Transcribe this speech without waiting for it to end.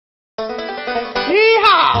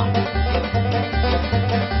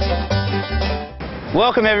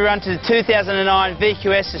Welcome everyone to the 2009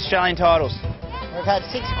 VQS Australian titles. We've had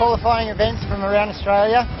 6 qualifying events from around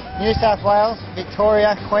Australia, New South Wales,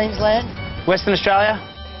 Victoria, Queensland, Western Australia.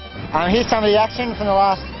 Here's some of the action from the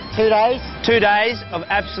last 2 days. 2 days of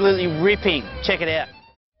absolutely ripping. Check it out.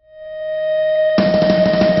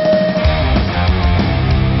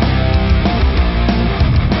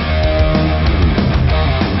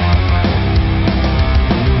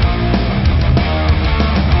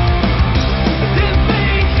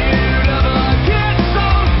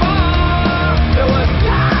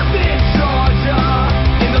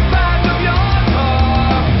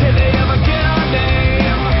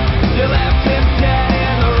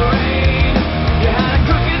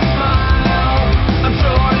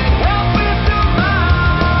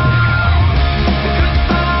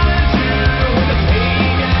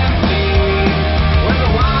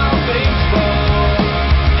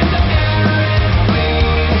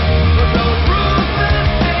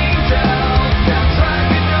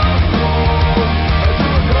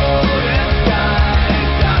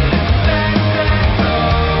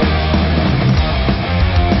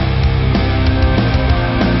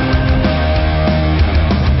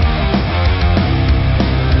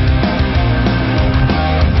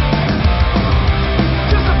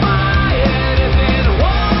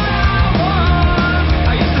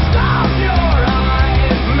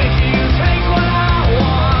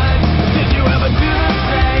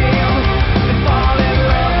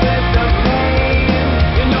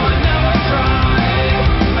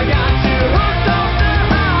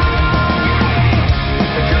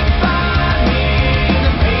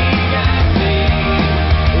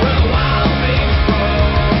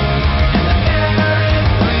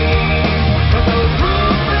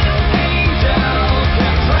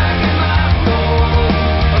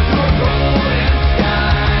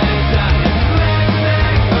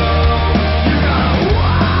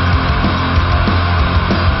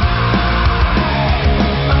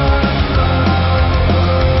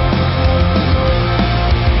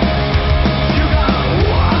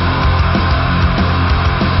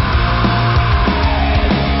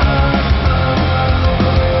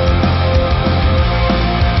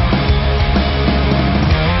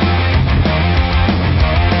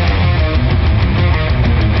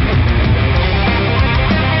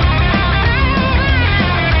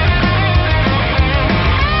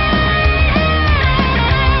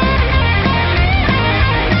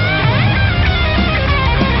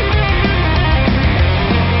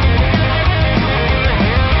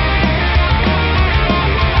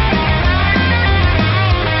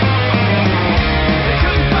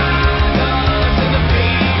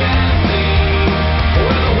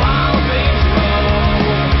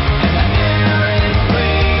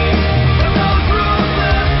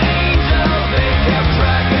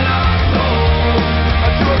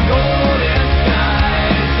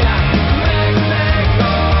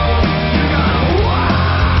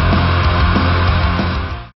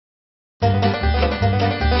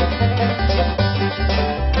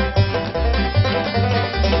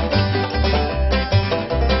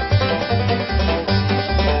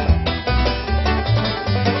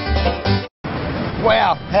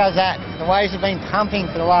 Wow, how's that? The waves have been pumping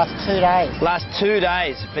for the last 2 days. Last 2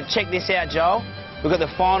 days. But check this out, Joel. We've got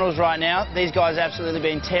the finals right now. These guys have absolutely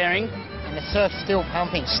been tearing. And the surf's still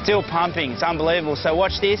pumping. Still pumping. It's unbelievable. So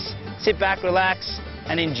watch this, sit back, relax,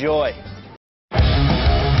 and enjoy.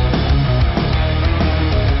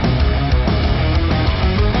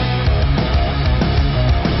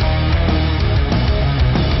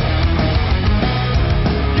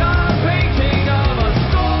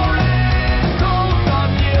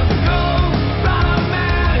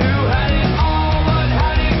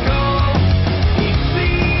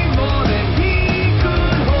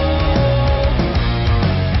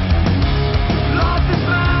 Lost his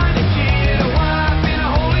mind and cheated a wife in a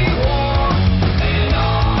holy war.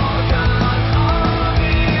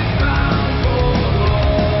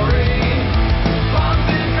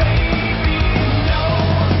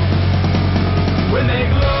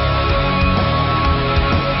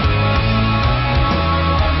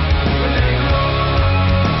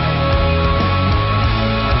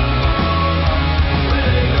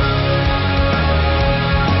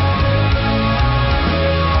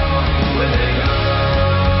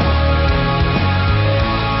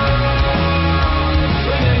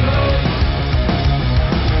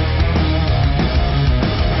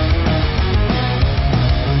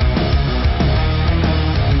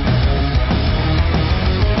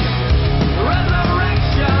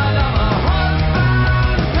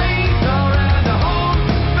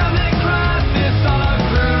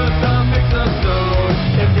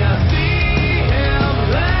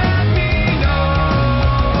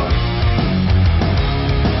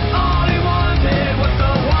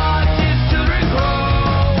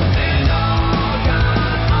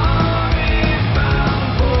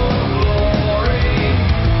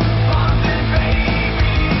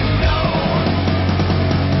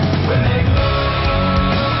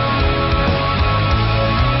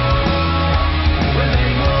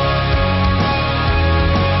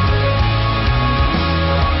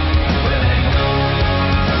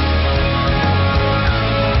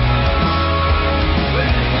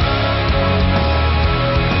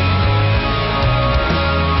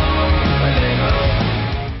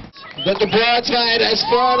 But the bridesmaid has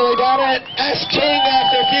finally done it. Ash King,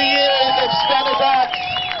 after a few years of struggle back.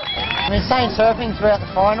 We've seen surfing throughout the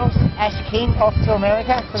finals. Ash King off to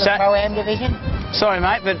America for the Pro-Am division. Sorry,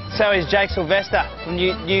 mate, but so is Jake Sylvester from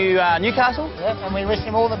Newcastle. Yep, and we wish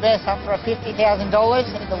him all the best up for a $50,000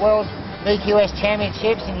 at the World VQS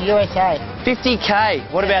Championships in the USA. 50K,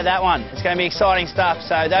 what about that one? It's going to be exciting stuff.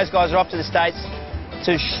 So those guys are off to the States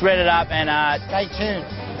to shred it up and stay tuned.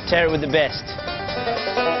 Tear it with the best.